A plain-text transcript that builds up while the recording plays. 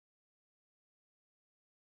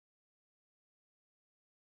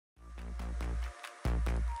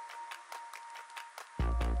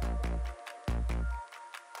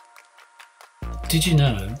Did you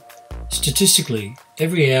know, statistically,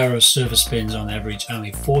 every hour a surfer spends on average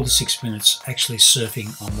only 4 to 6 minutes actually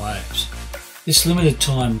surfing on waves. This limited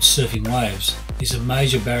time surfing waves is a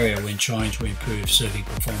major barrier when trying to improve surfing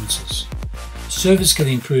performances. Surfers can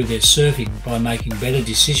improve their surfing by making better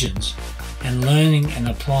decisions and learning and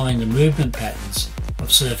applying the movement patterns of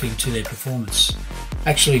surfing to their performance.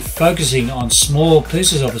 Actually focusing on small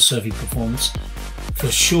pieces of a surfing performance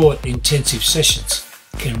for short, intensive sessions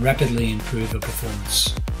can rapidly improve a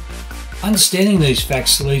performance. Understanding these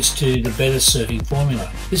facts leads to the Better Surfing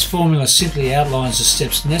Formula. This formula simply outlines the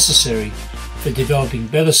steps necessary for developing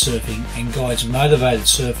better surfing and guides motivated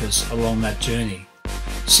surfers along that journey.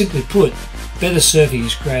 Simply put, better surfing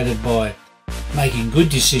is created by making good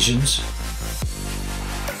decisions,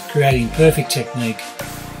 creating perfect technique,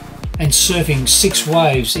 and surfing 6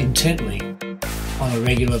 waves intently on a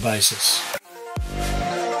regular basis.